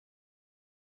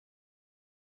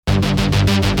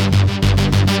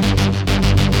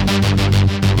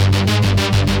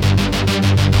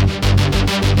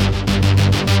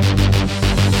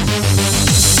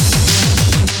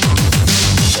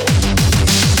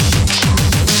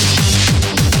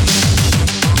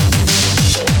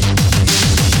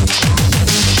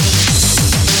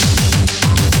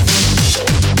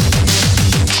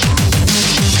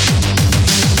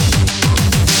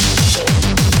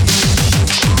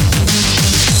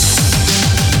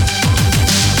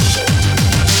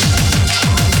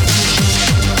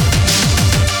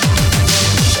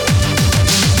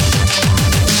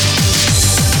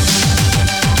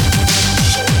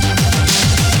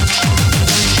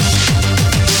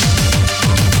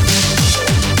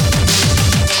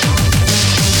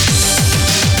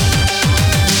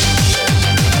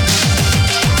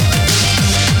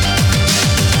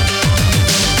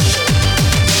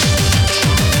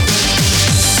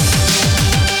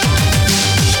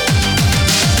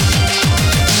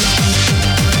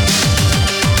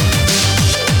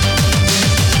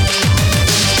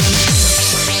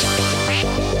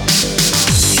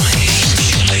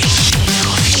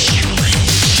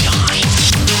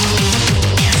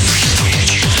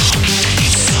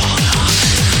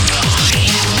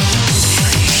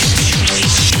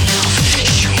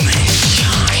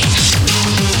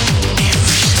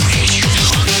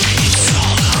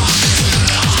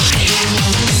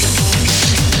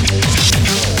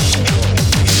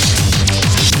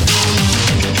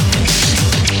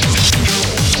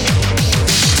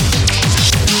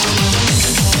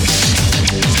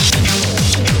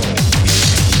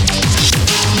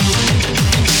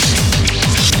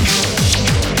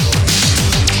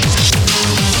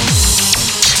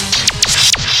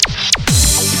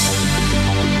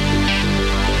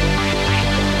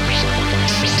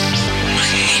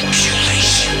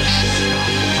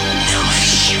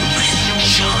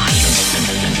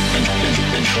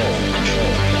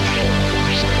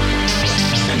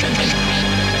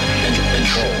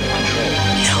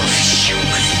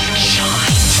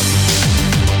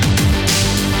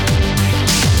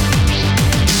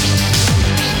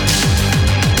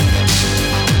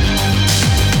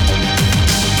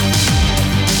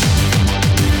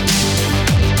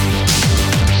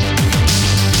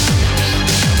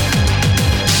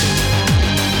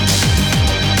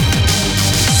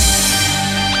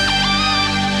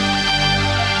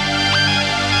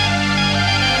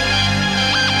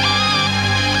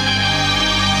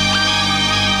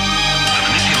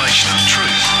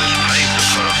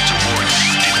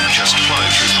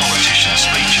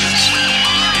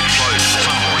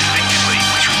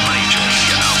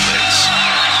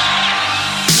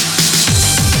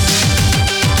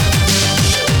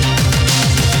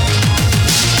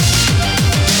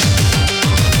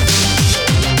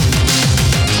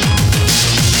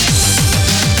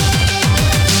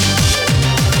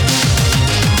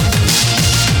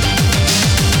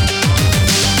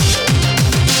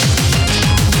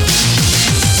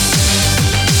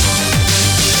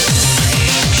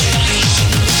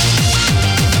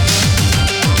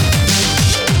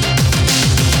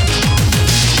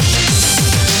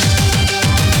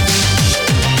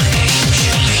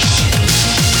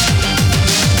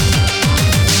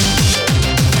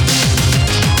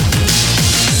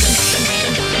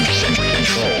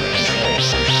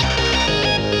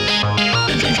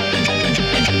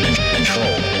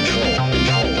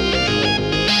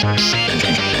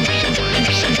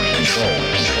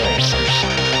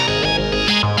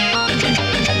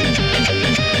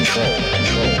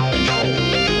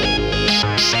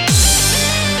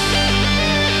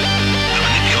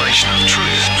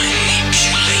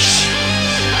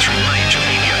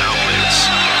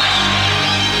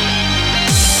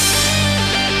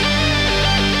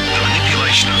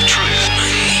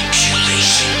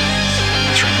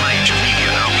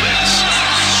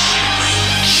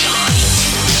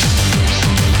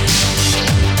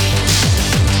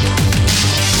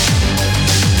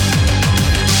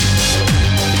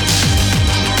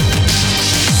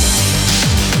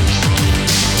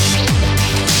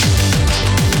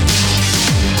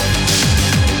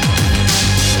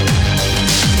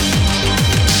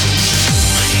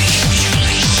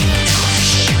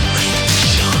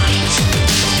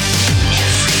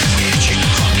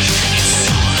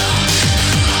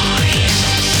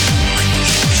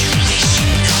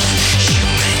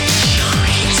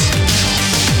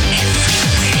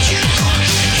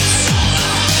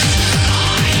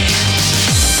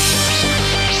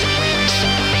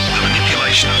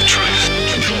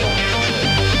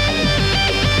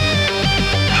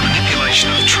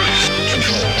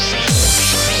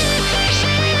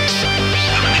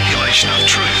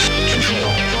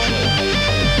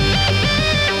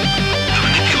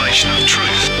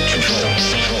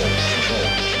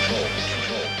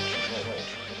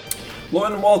Hello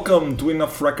and welcome to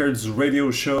Enough Records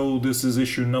radio show. This is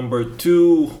issue number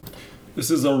 2.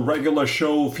 This is a regular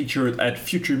show featured at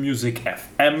Future Music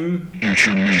FM.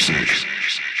 Future Music.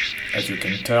 As you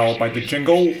can tell by the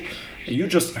jingle, you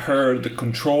just heard the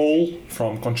Control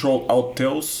from Control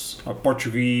Alteus, a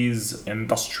Portuguese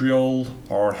industrial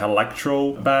or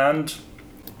electro band.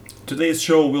 Today's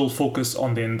show will focus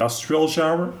on the industrial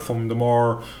genre, from the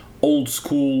more old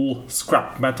school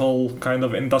scrap metal kind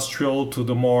of industrial to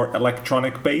the more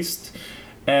electronic based.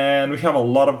 And we have a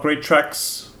lot of great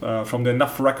tracks from the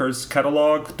Enough Records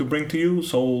catalog to bring to you,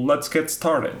 so let's get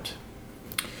started.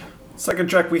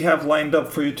 Second track we have lined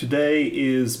up for you today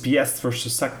is PS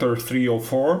vs Sector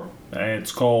 304, and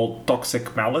it's called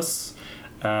Toxic Malice.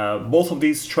 Both of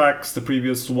these tracks, the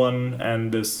previous one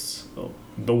and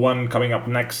the one coming up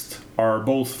next, are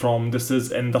both from This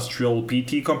Is Industrial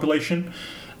PT compilation,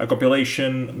 a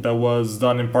compilation that was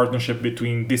done in partnership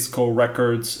between Disco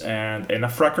Records and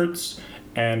Enough Records,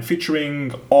 and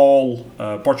featuring all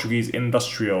Portuguese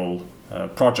industrial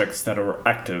projects that were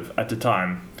active at the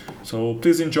time. So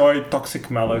please enjoy Toxic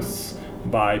Malice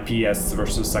by PS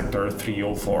vs Sector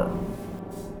 304.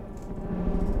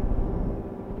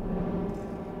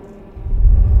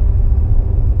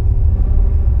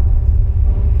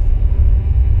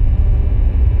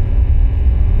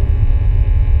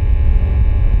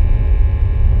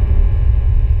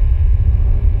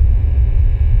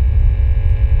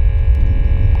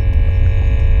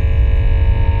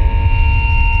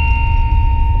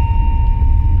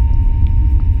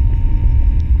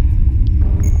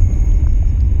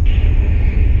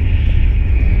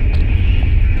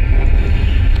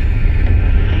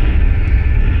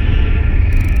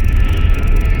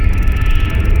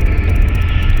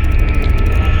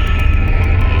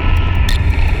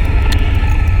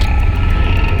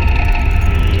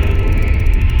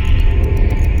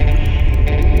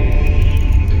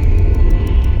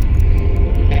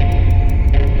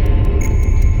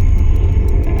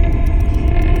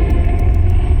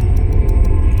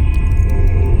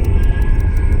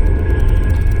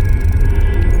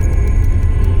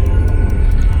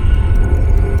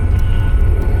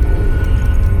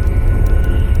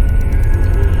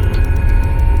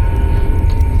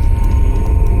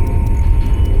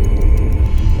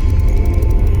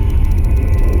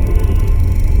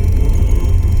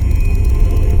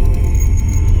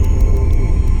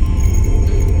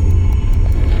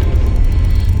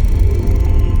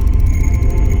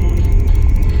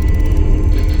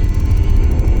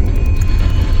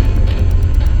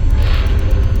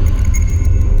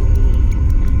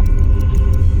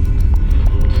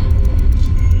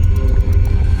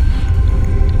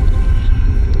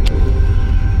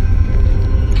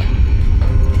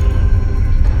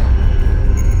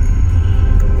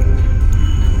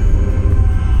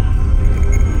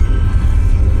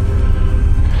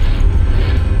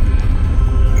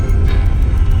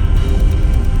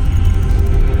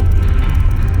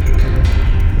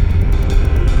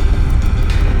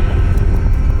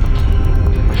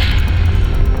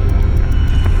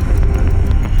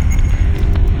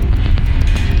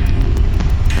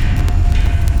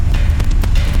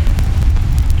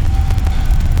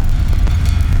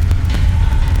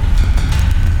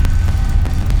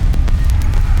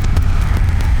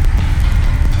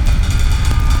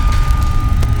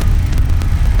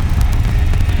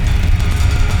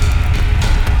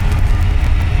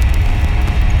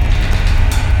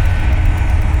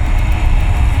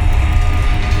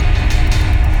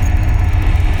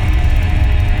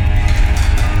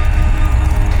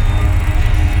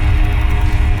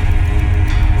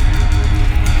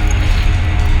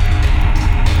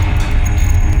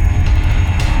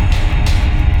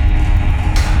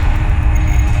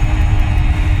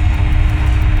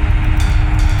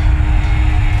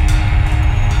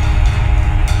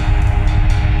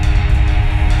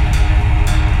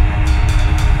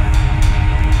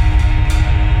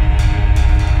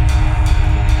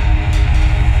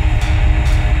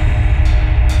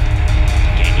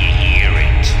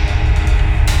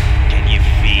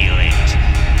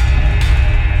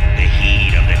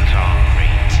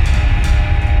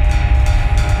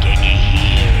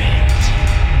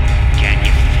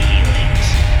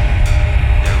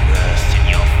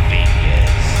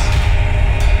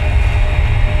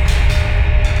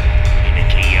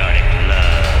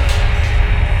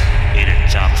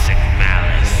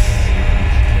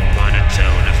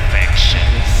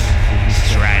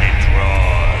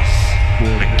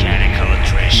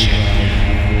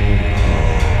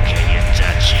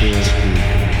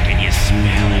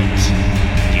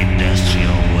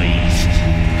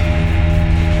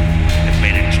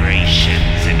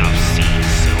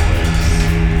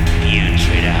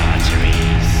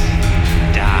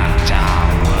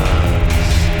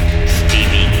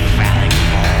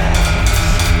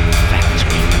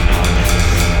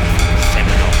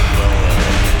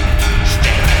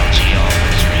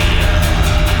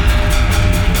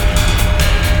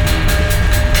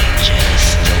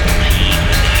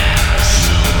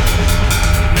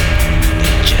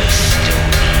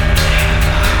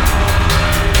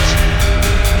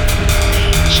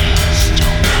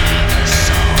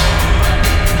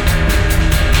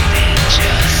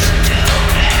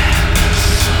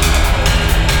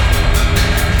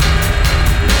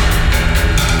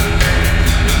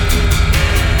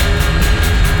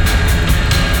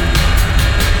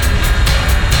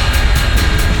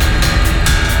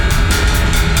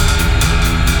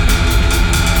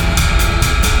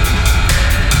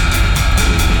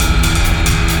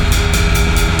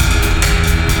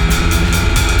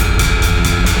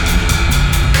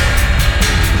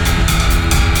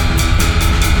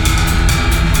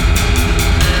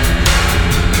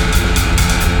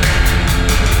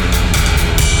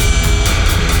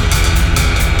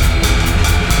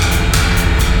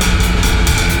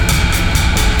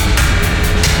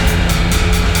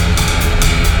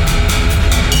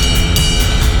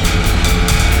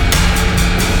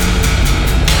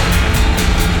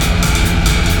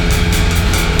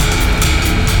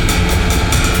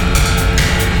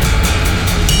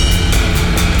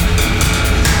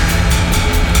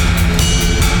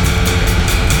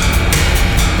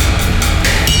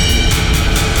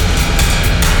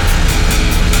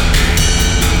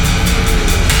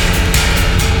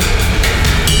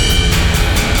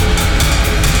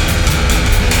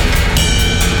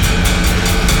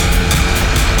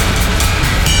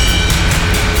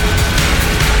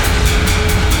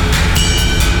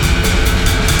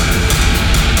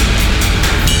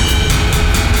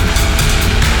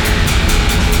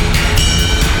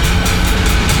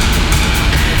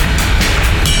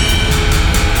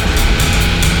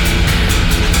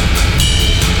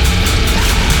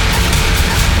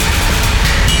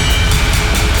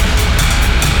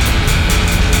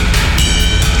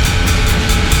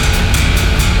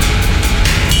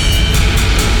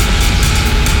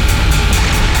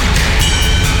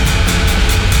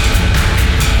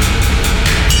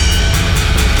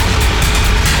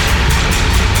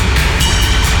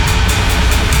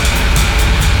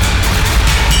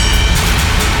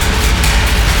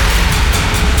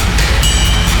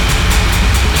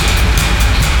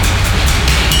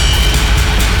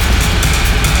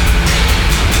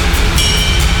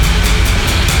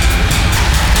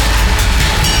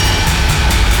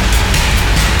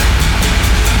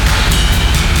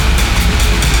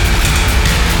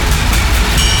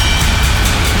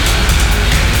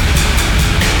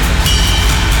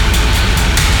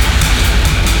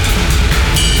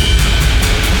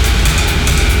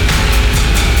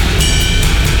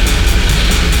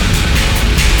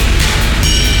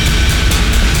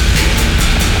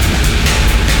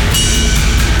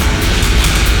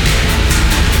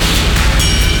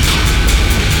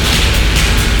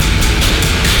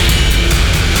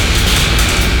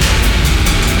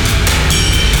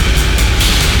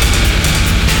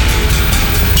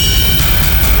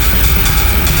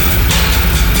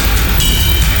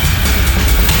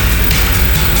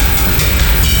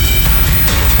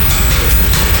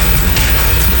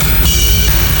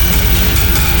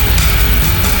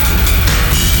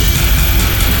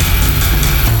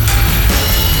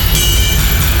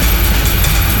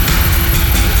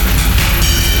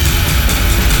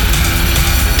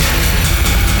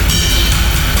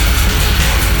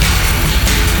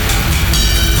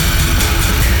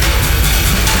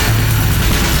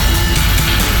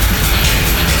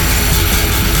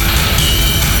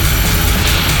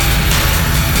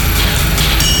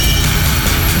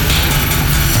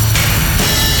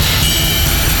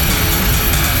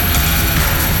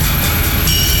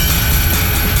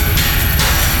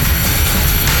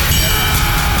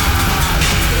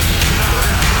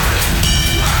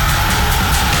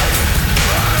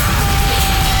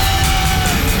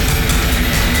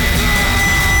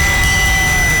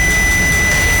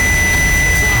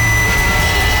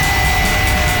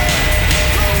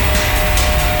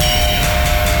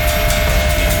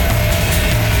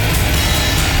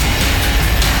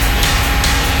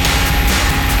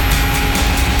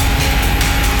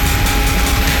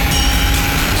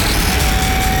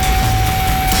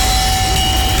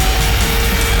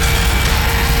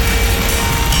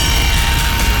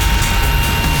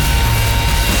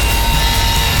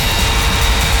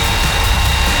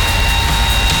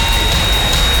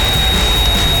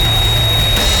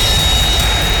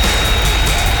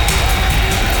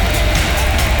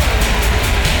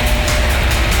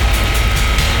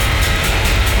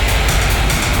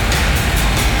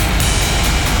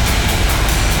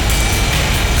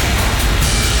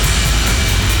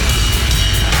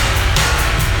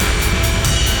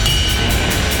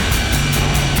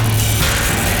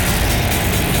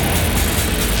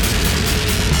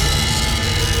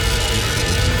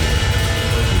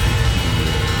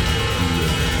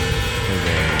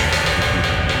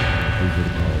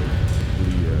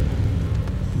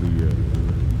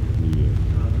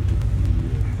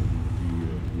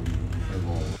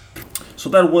 So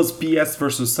that was PS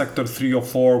versus Sector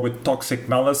 304 with Toxic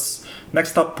Malice.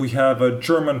 Next up we have a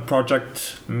German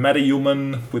project,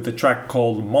 Metahuman, with a track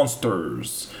called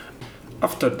Monsters.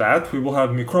 After that we will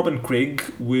have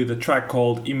Mikrobenkrieg with a track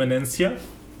called Immanencia,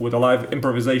 with a live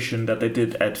improvisation that they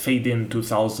did at Fade In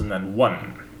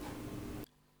 2001.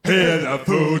 Hear the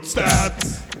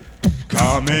footsteps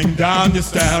coming down the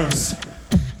stairs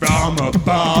from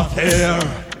above here.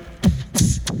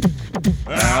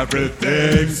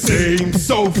 Everything seems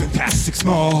so fantastic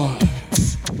small.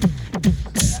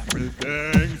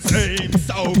 Everything seems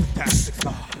so fantastic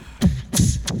small.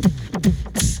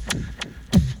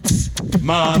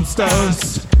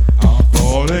 Monsters are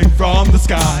falling from the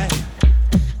sky,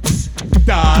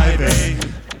 diving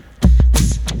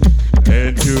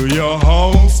into your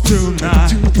homes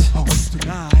tonight. Into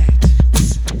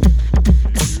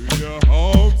your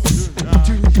homes tonight.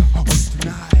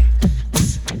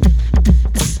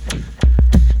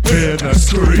 Hear the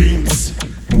screams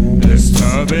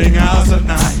disturbing us at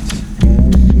night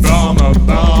from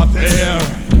above here.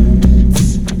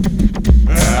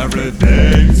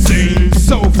 Everything seems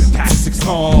so fantastic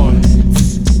small.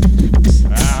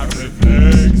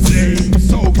 Everything seems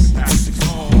so fantastic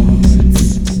small.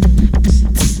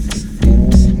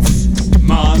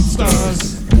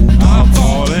 Monsters are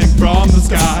falling from the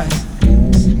sky,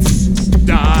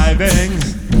 diving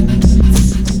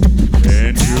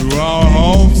into our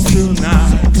homes tonight.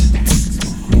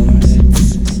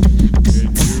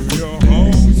 Into your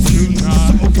homes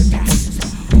tonight.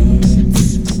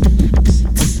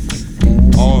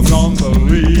 All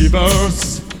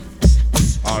non-believers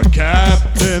are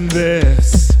kept in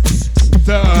this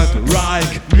Third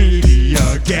Reich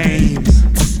media game,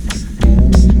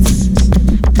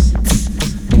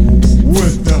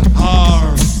 with the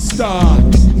heart stuck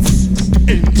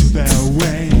into their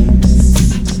veins.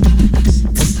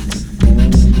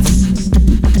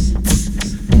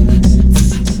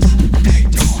 They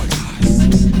told us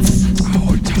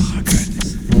our target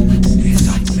is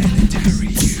of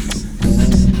military use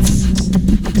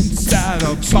instead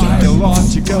of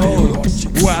biological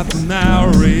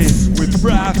weaponry with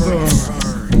rapper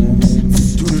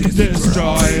to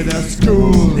destroy their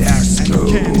schools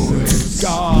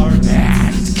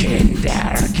and kindergartens.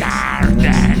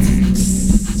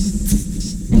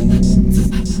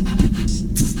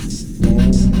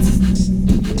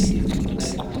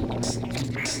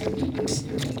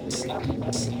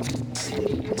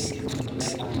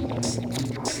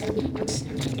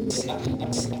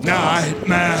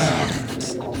 Nightmare,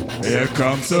 here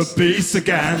comes the beast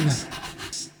again.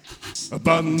 A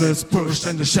button is pushed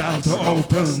and the shelter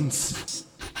opens.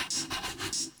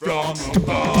 From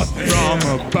above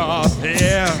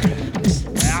here,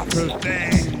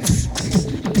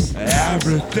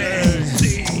 everything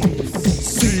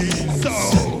seems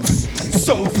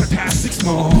so fantastic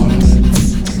small.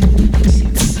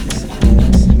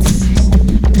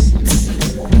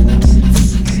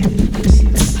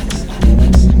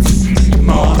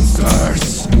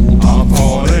 Monsters are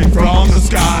falling from the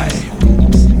sky,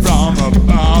 from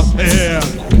above here,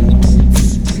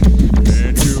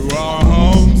 into our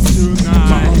homes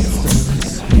tonight.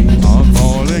 Monsters are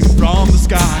falling from the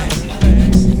sky,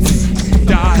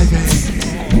 diving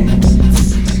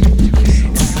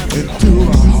into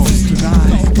our homes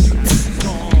tonight.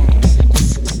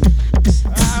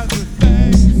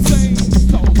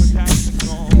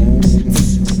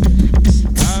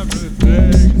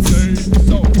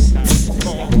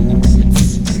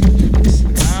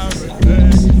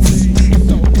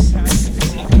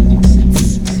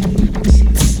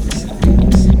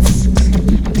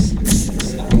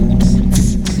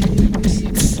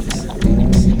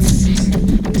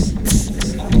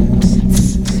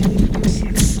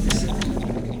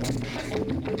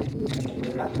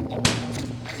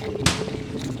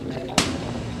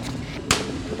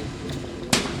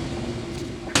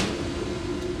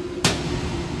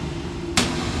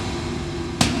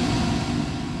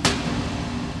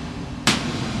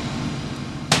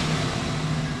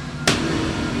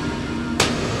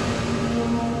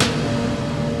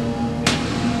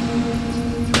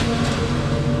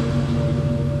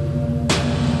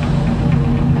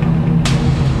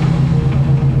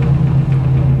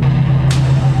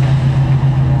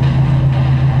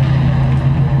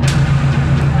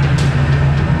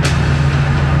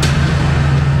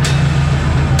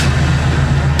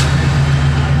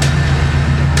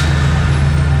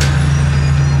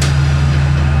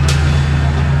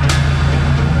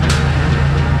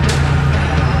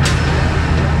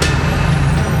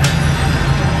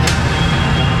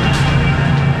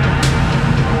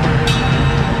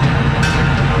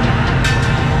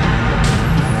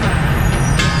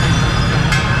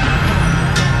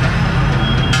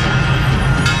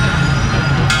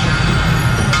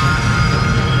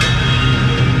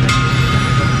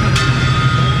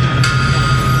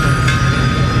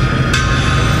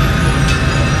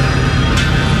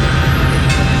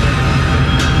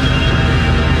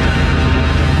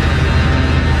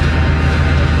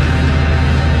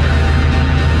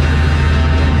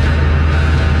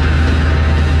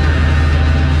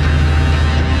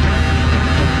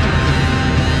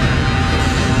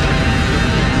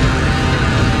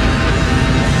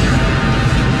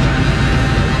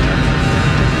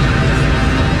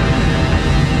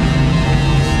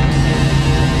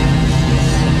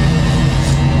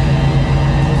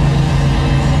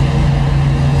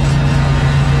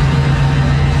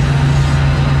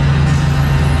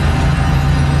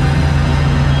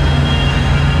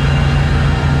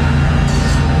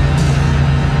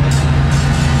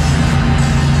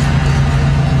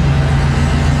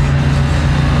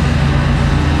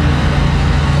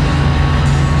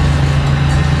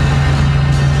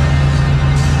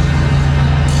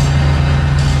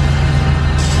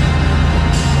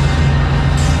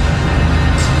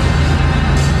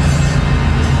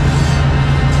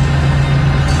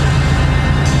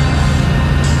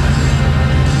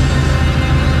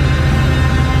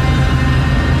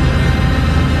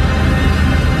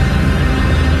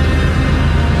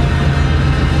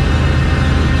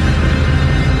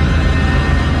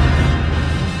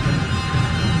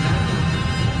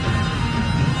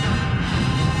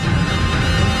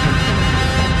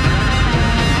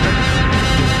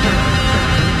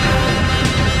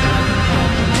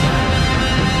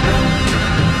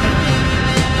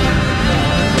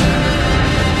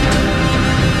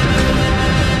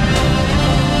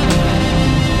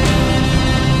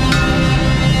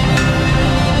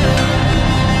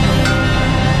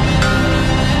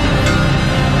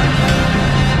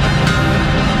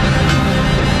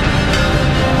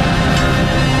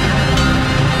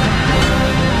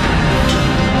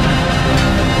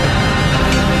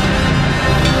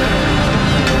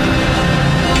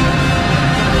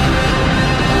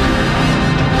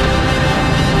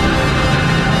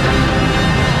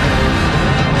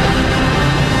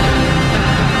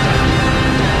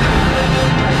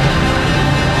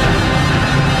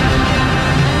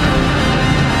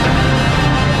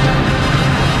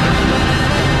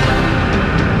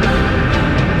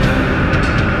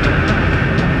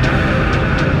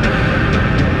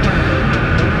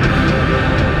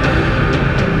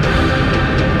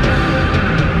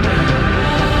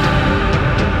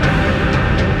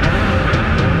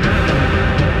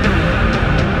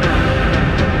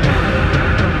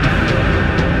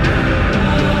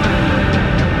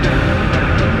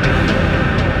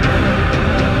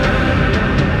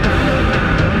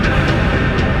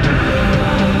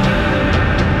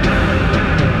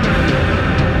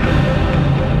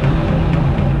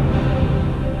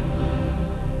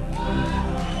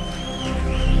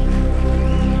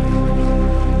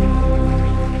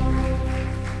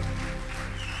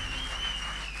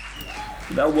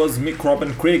 was Mick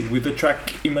Robin Craig with the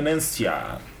track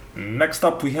Immanencia. Next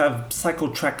up, we have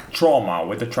Psychotrack Trauma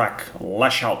with the track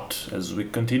Lash Out as we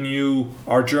continue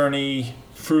our journey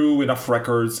through Enough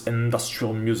Records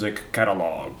industrial music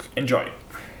catalog. Enjoy!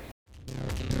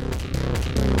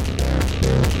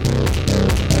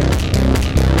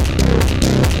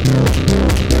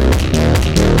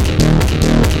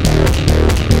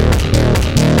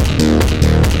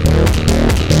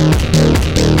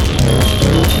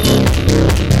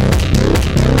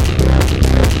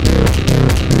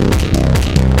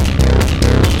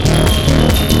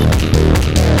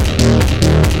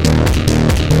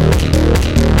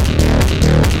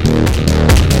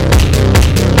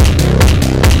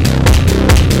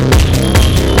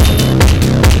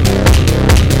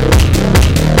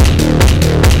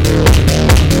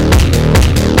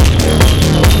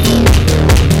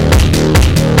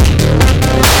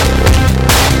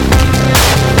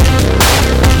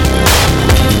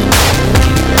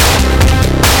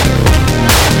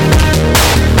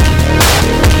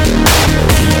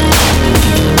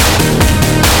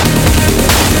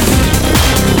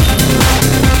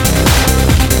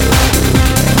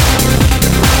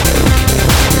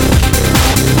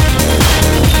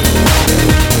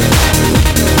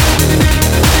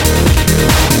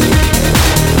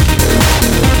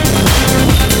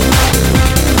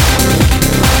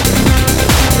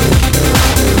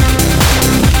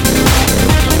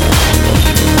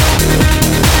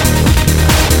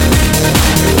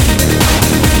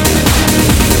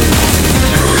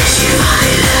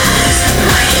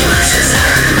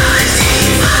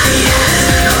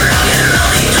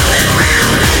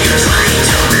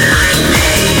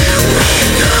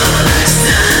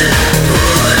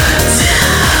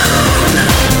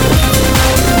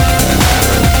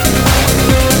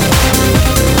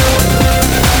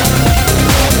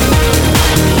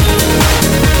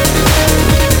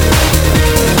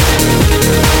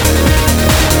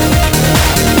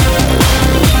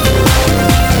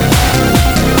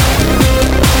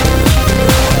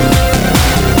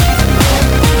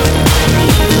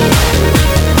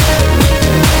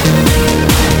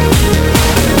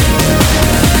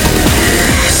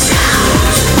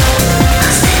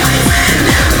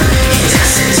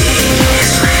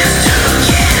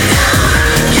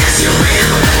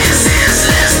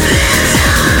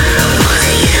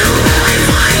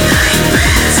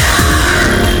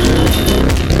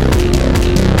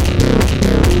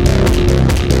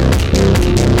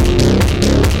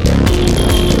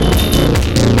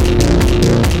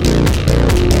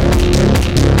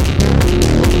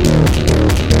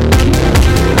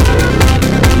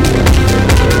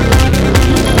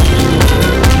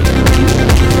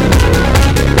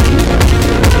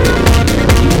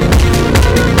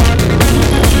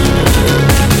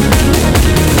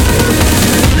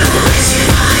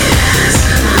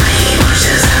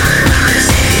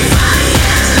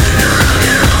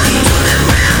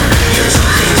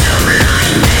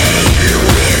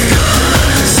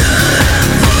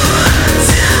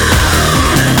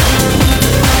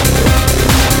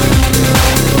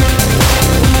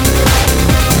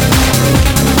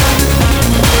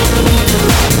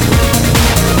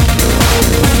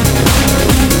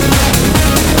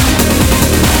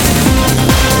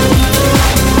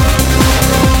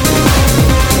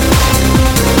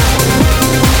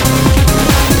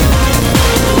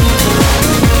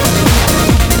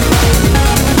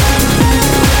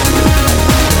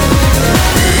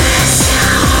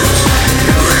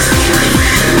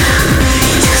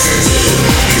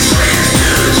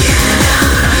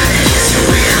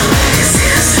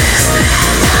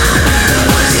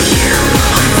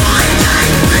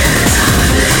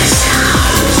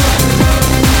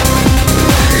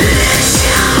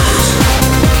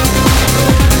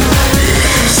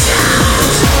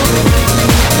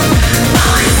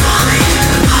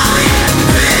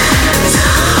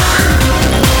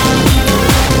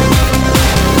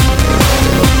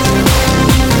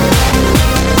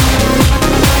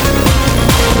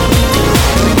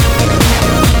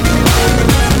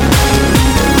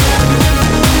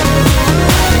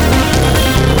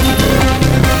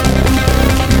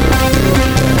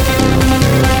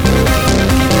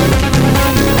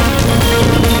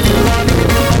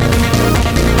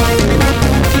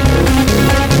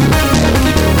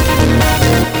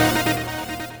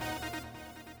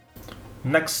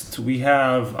 Next, we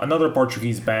have another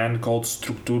Portuguese band called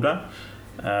Structura.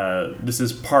 This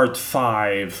is part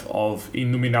 5 of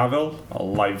Inominável, a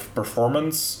live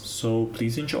performance, so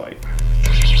please enjoy.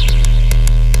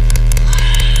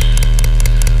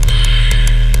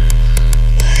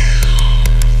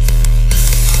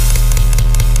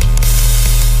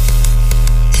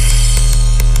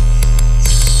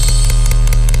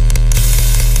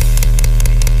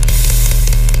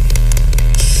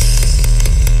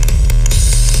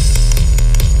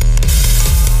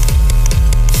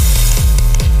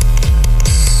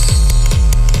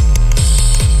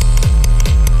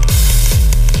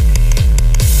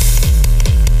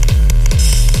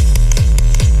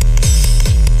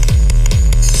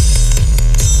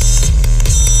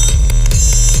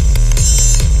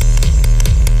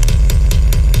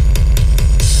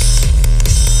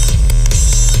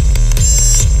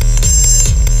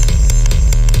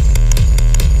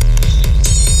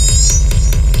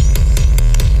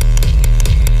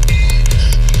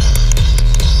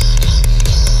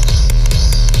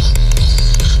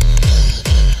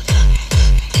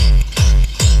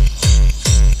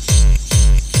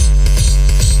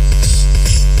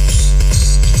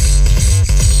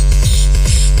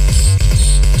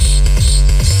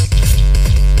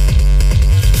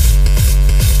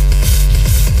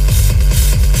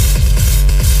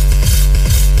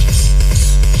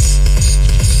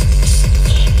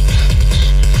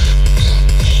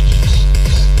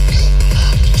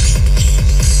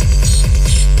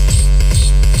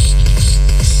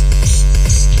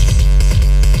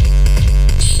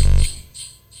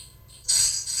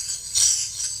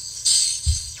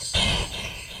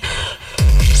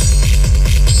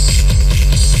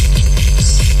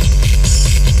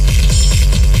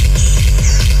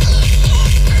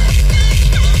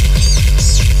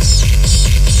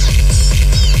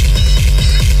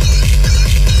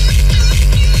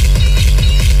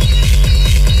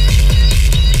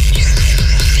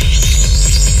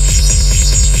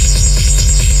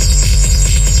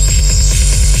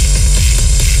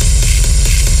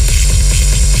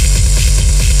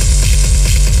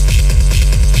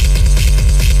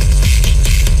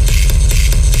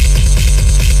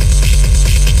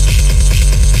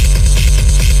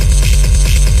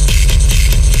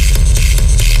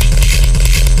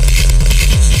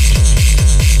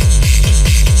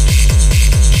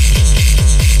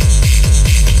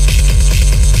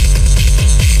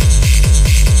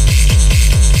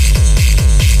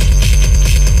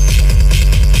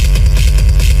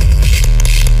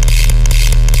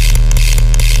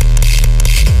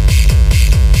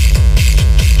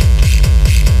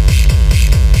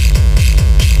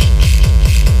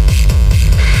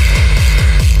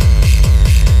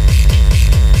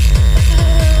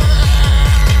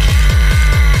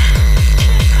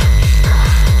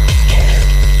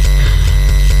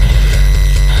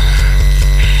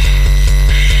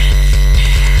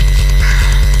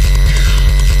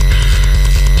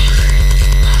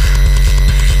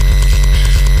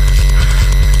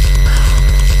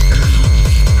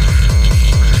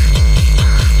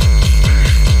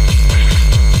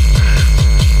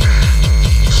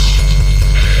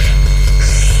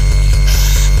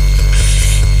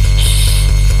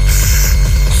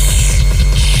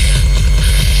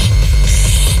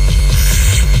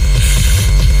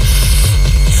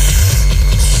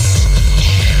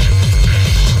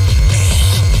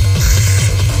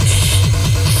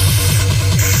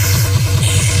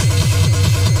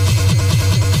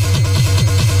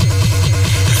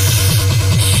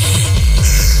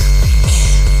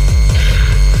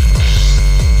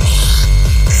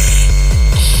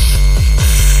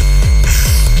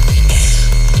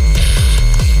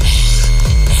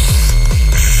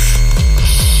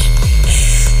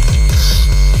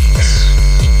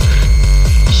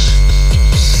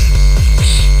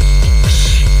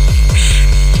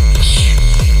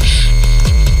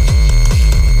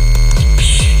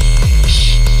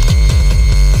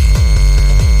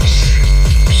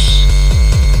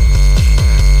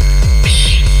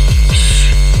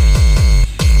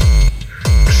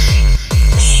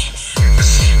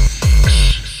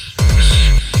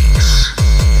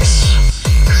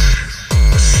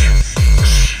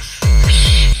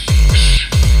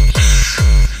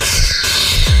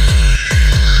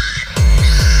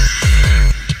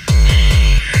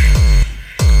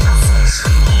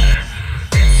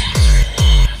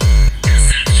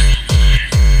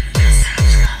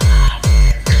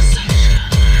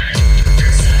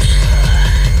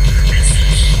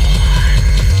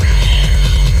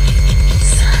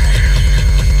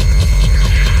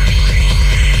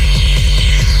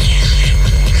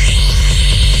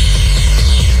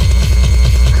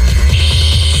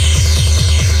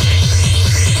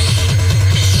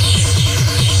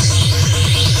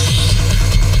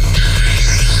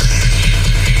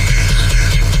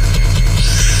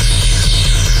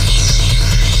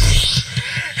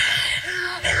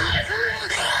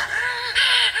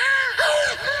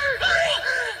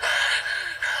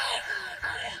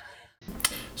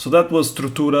 that was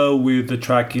Strutura with the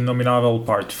track Innominavel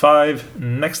Part 5.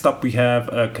 Next up we have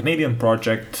a Canadian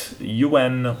project,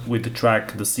 UN, with the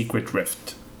track The Secret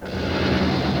Rift.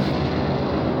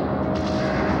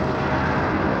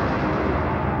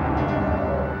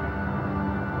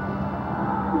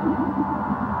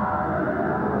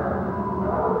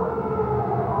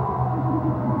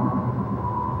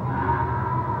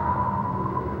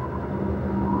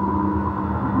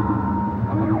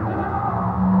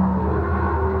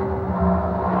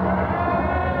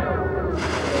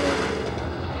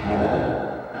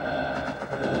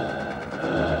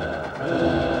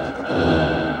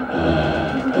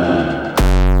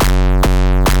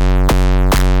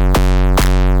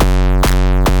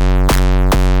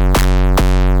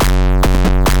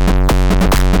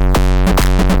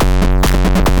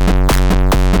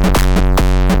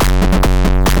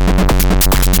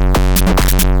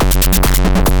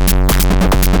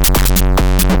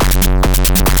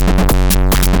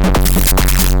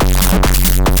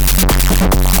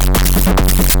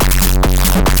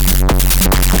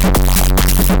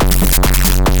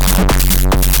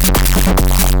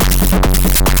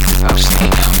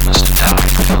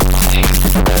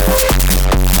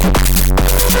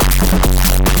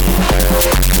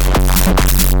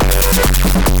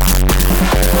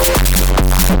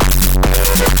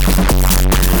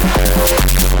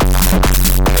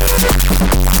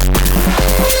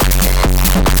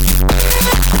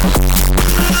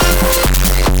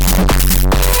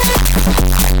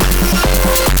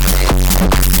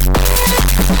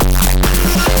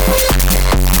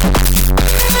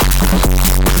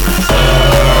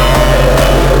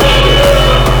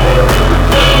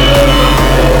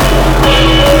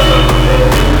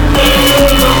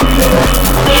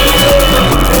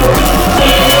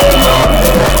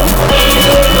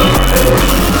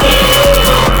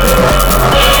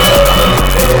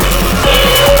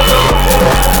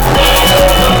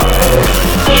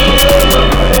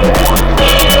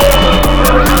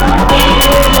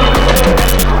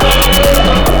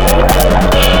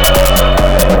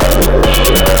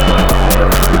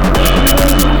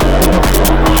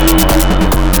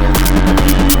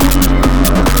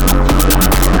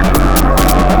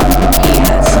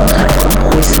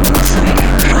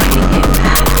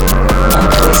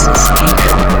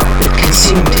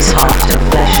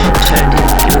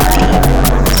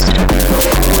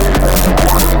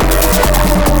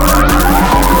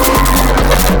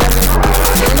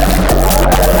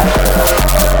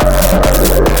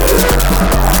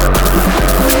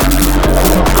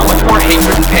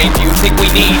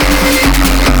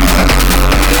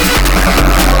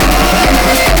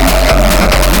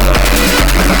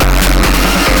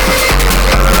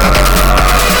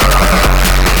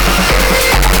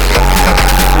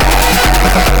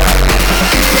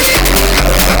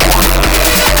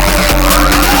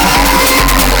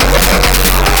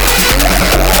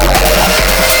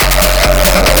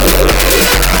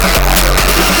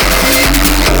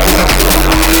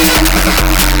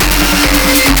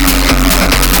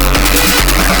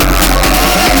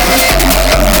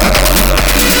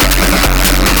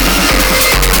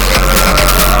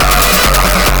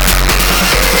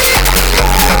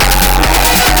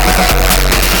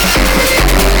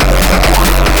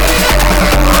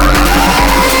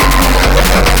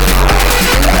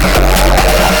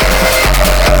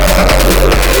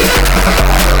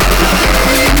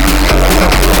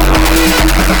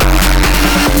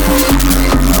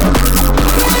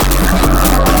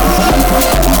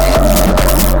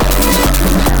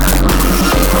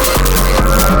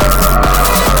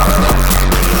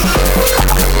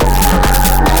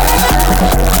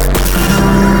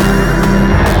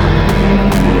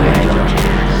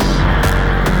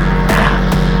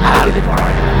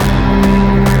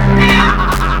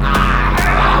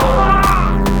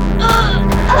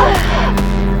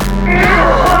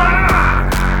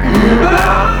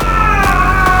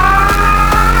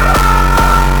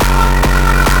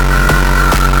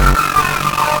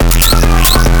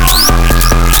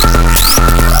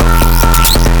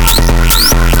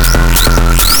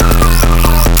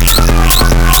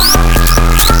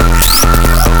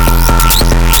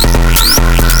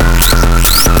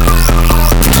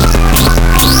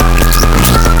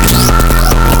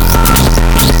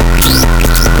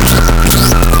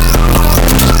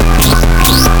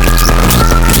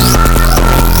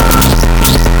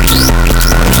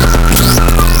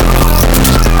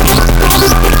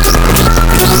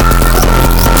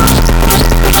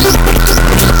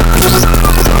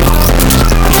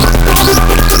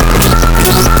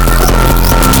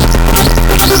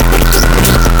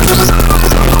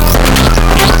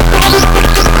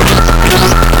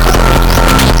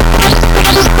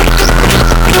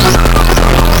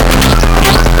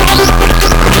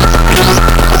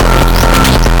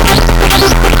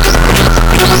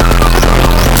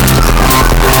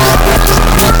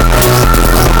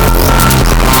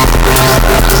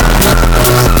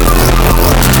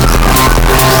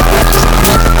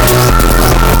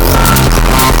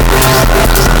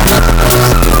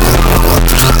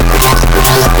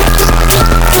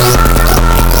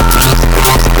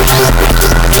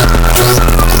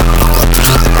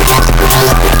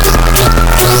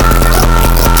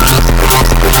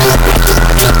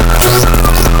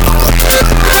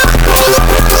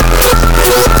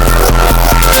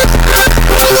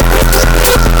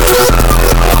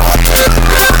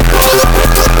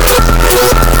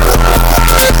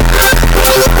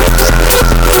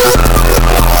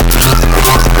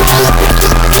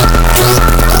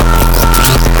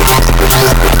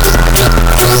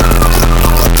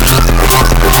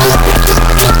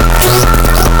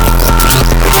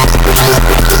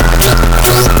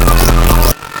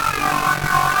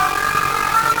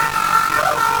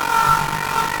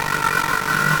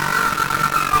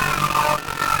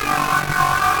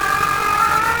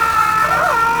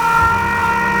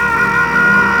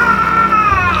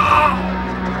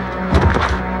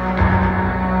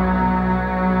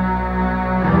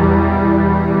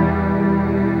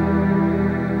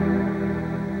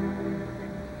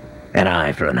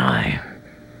 after an eye.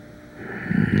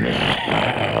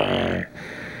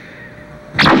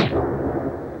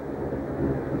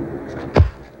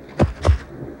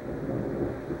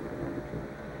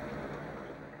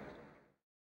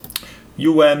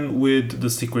 UN with the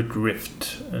Secret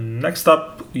Rift. And next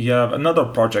up, you have another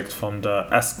project from the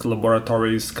ESC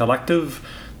Laboratories Collective.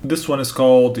 This one is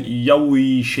called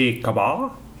Yawi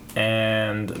Shekaba,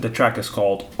 and the track is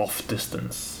called Off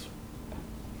Distance.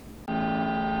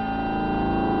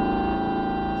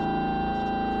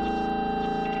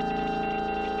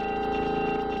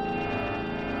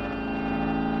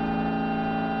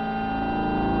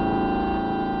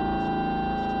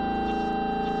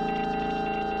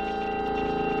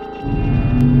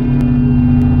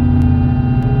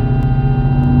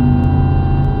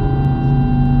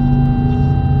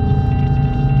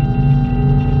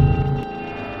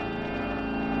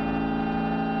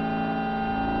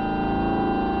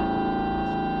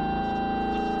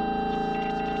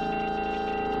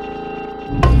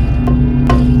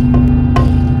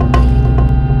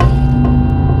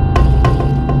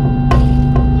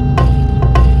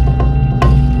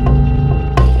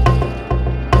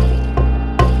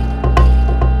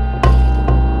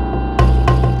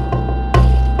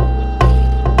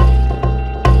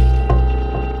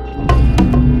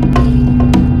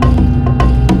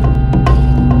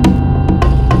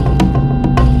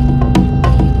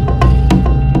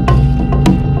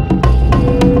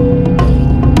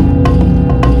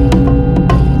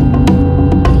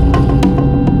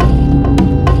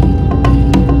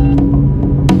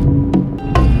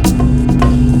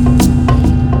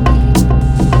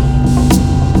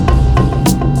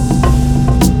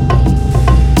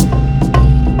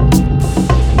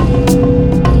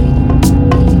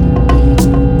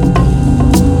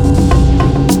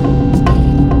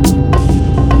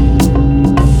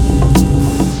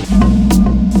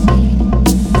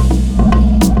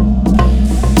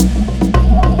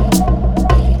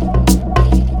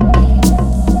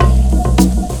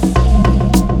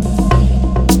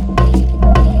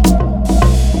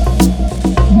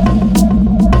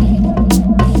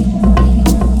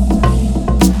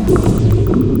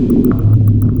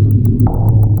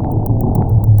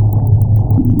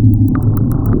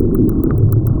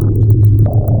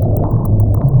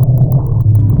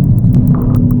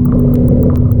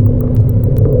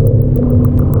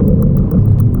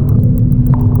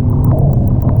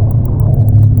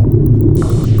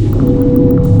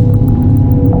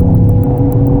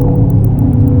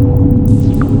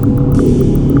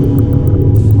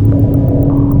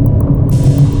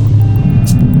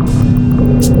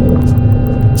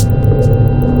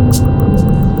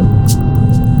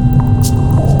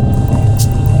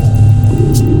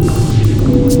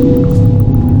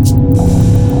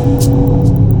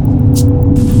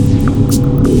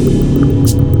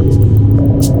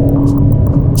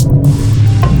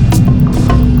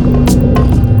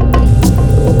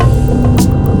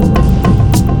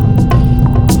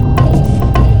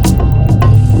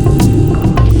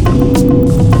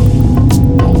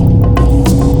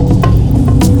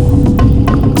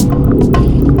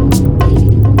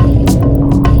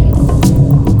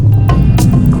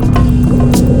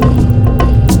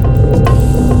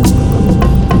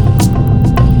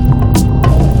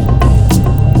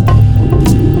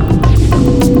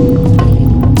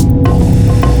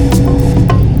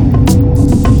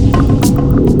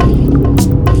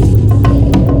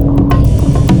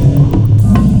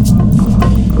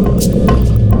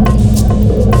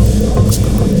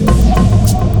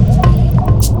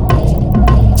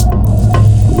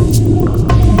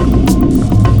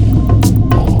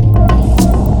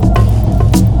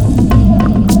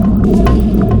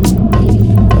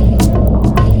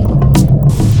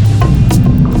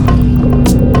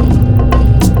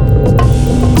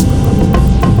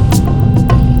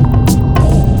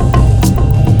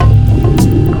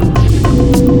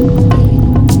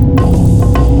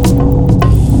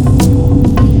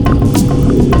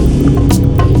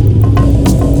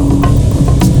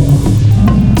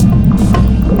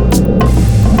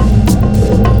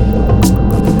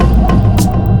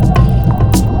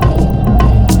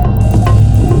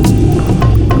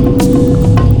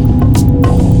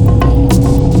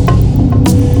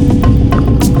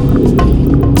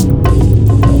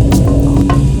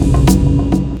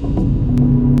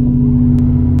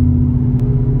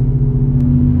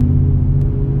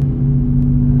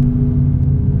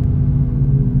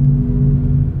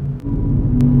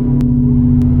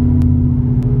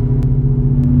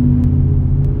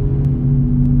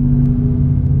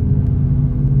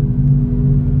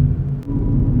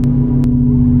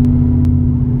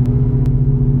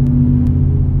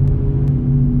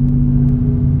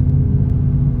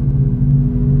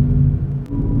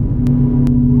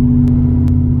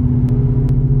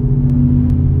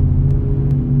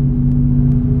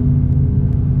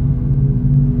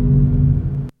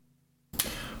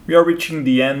 We are reaching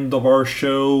the end of our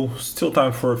show. Still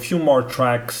time for a few more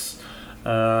tracks.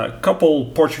 A couple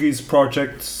Portuguese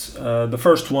projects. The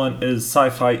first one is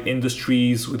Sci-Fi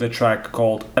Industries with a track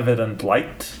called Evident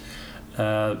Light.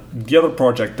 The other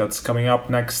project that's coming up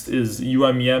next is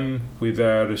UMM with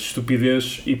their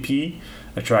Stupidez EP,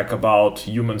 a track about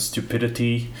human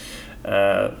stupidity.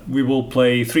 We will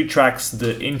play 3 tracks,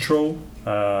 the intro,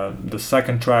 the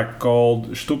second track called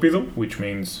Estúpido, which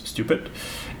means stupid,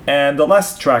 and the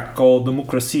last track called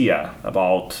Democracia,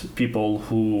 about people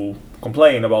who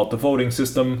complain about the voting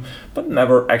system but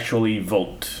never actually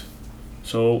vote.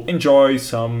 So enjoy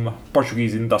some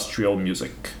Portuguese industrial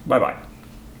music. Bye bye.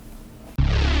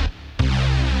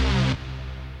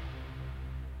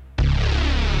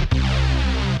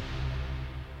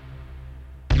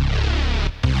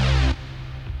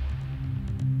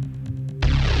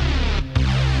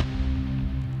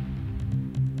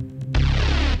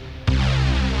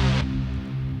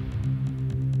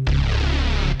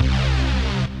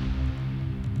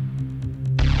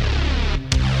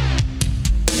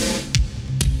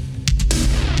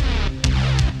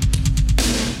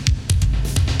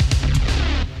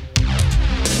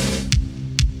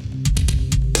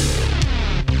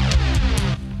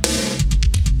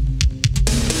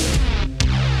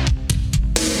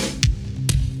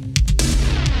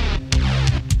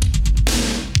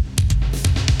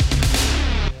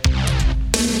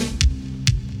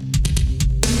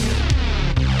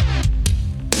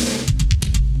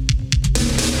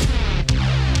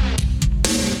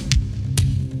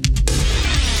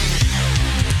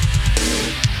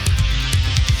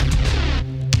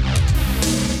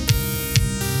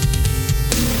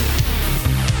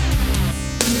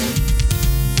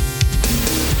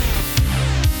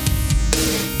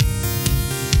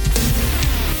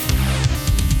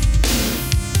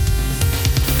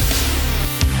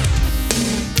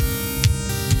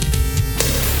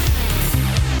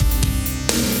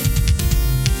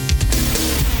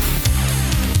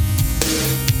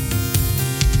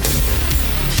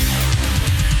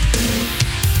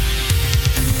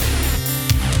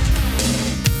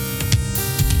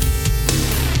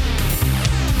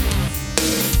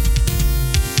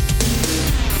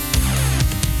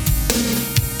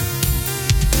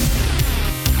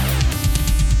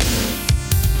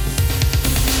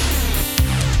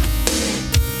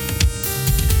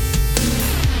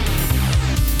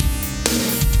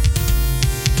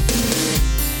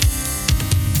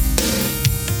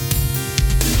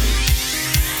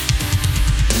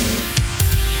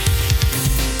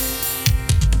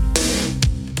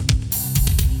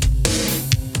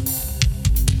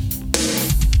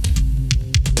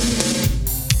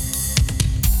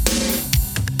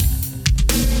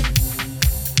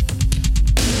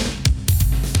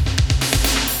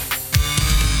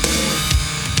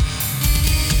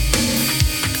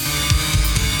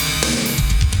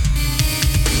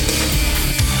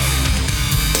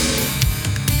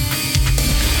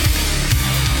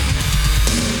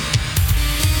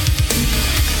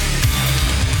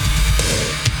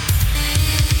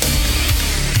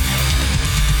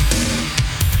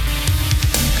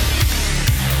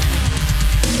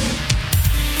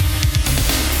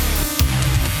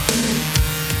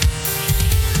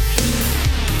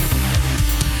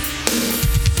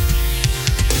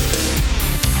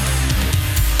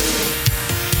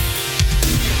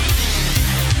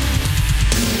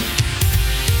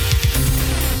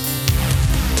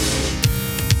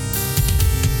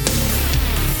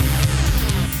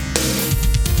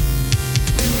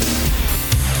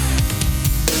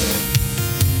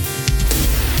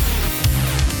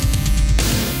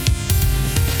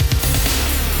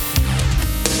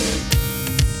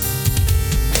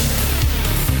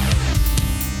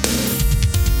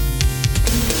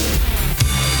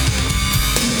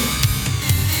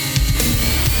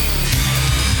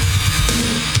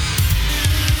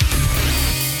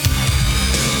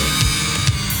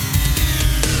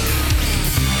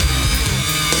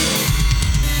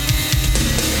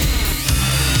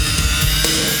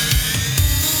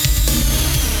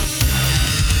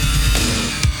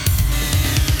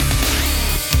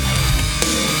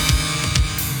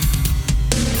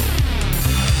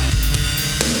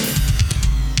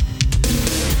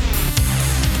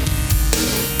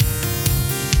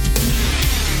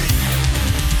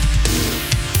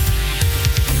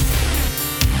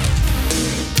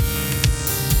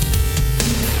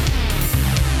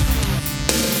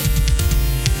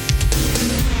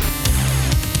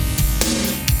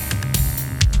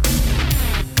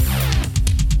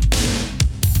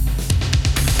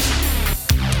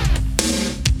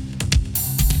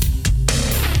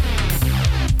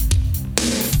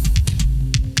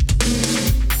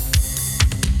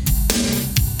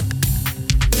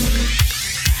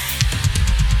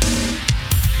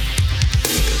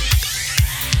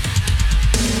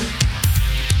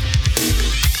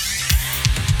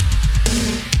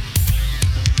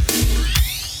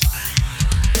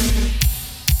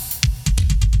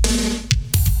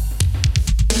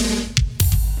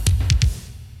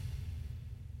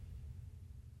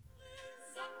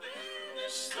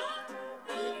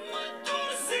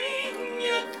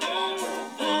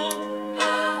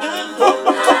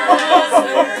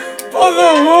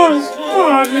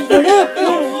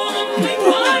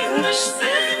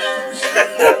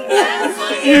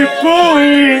 E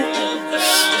poi...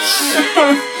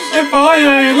 E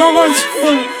poi non faccio...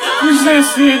 Cos'è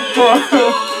sento?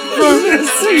 Cos'è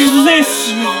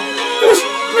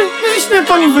Mas isto não é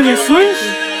António Variações?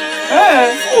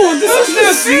 É! Foda-se, isto é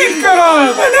assim,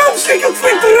 caralho! Mas não, isto é aquele que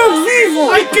foi enterrado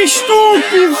vivo! Ai, que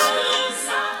estúpido!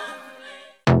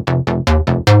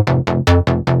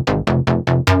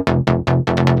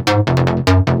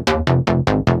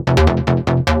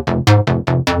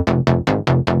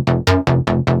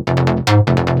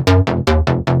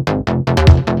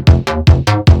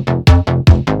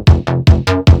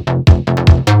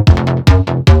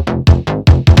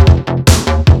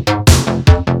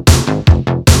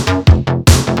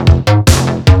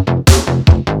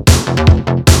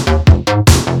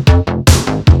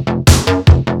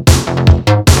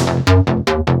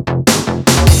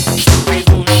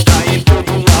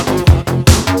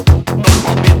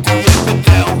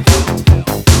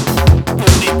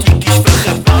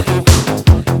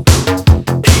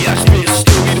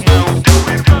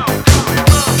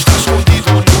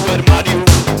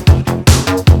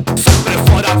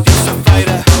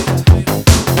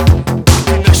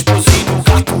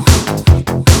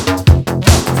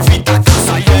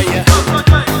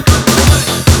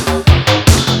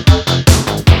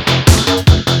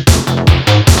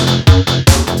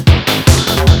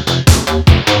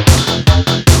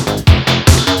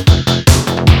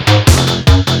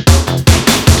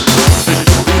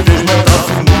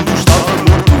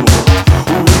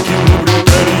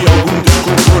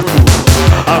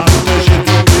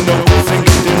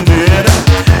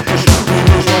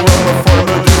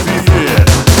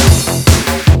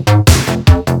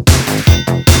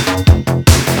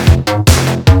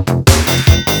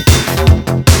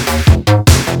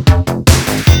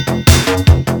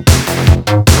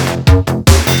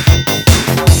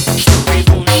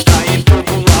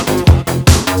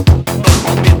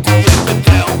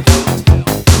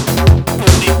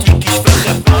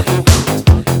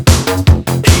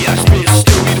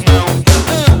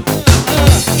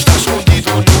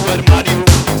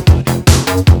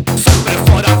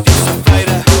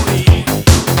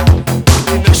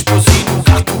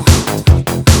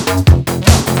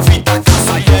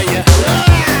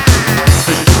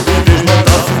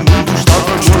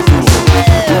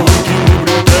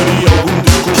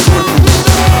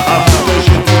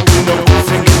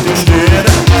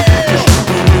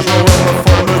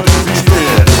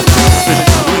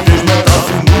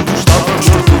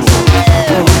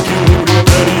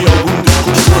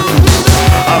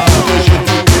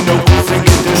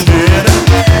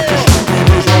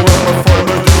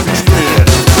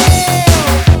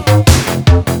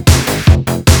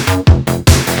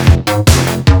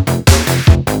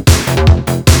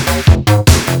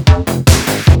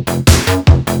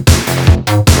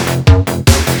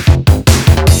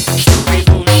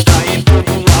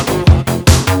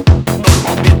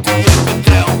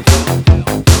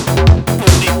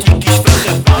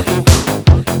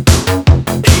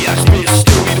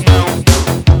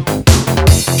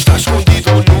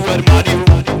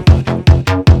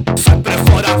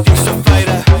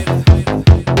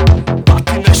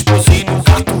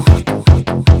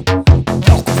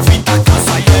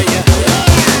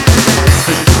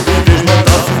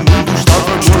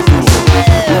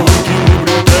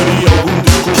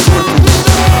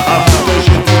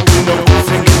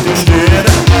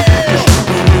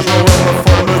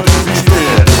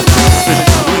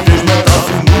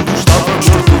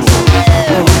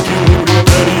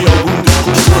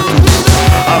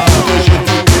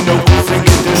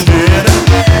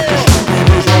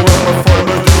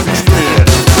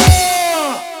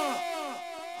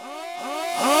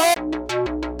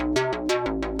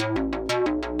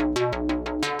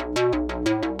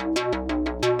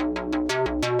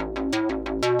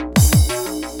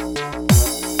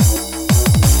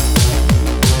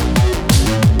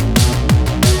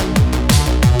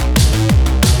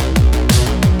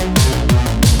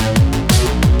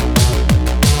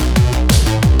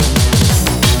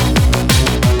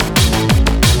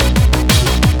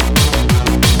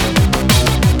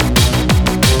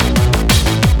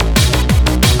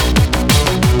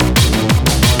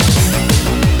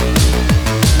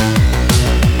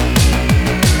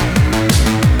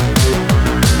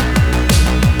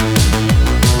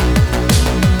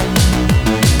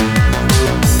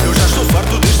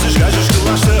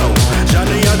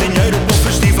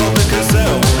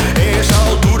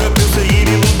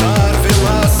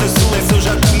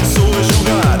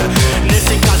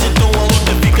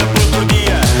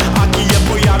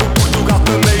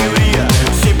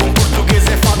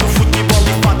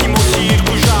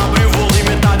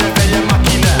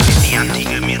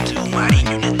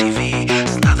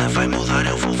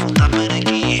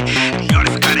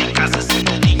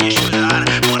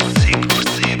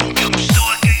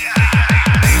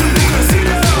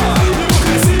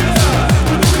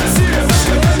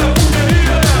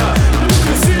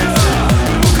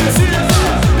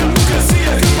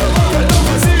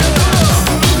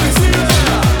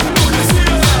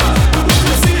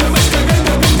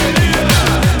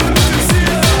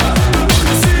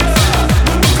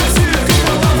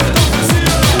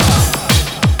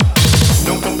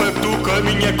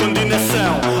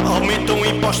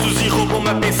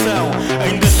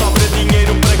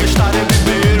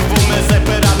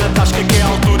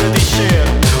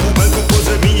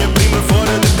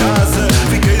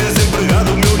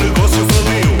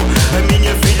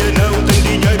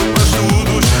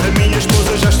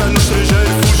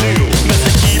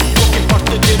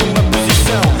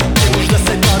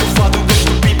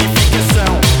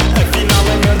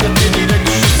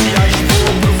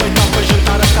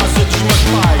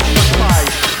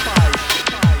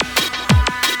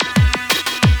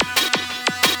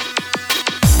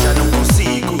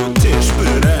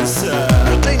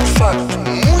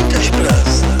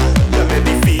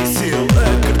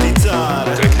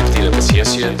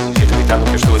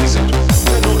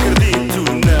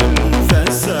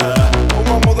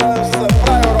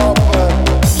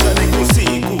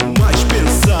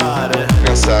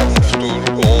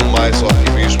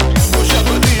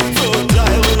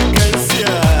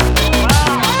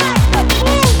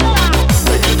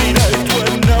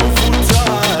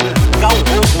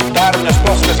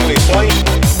 eleições.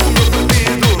 O meu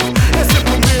partido é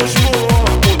sempre o mesmo.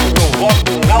 O meu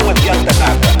voto não adianta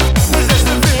nada. Mas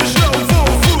desta vez eu vou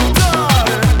votar.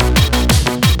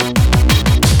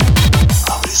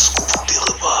 Abre-se com o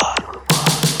derrabar.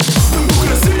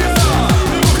 Democracia,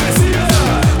 democracia,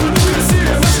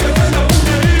 democracia, mas cagar na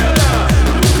Bulgaria.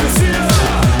 Democracia,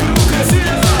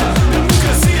 democracia,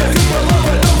 democracia, que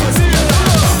palavra não vazia.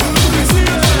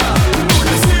 Democracia,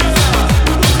 democracia,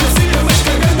 democracia, mas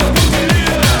cagar na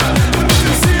Bulgaria.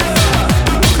 Democracia,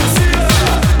 democracia,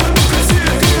 democracia,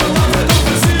 que palavra não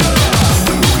vazia.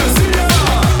 Democracia,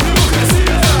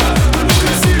 democracia,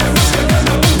 democracia, mas cagar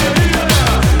na Bulgaria.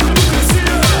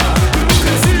 Democracia,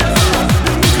 democracia,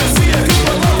 democracia, que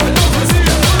palavra não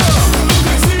vazia.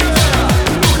 Democracia,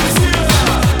 democracia,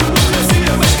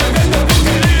 democracia, mas cagar na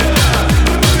Bulgaria.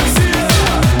 Democracia,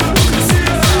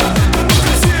 democracia,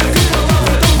 democracia, que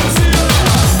palavra não vazia.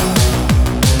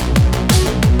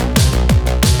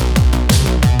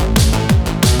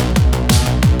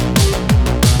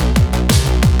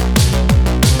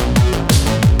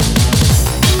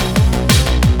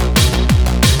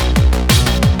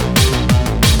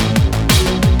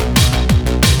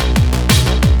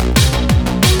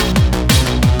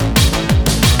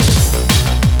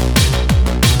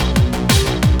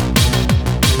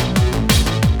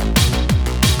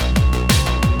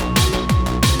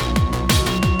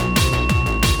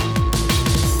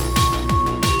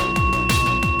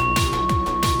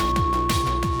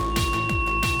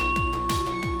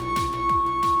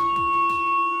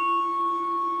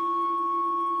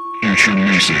 Future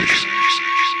music.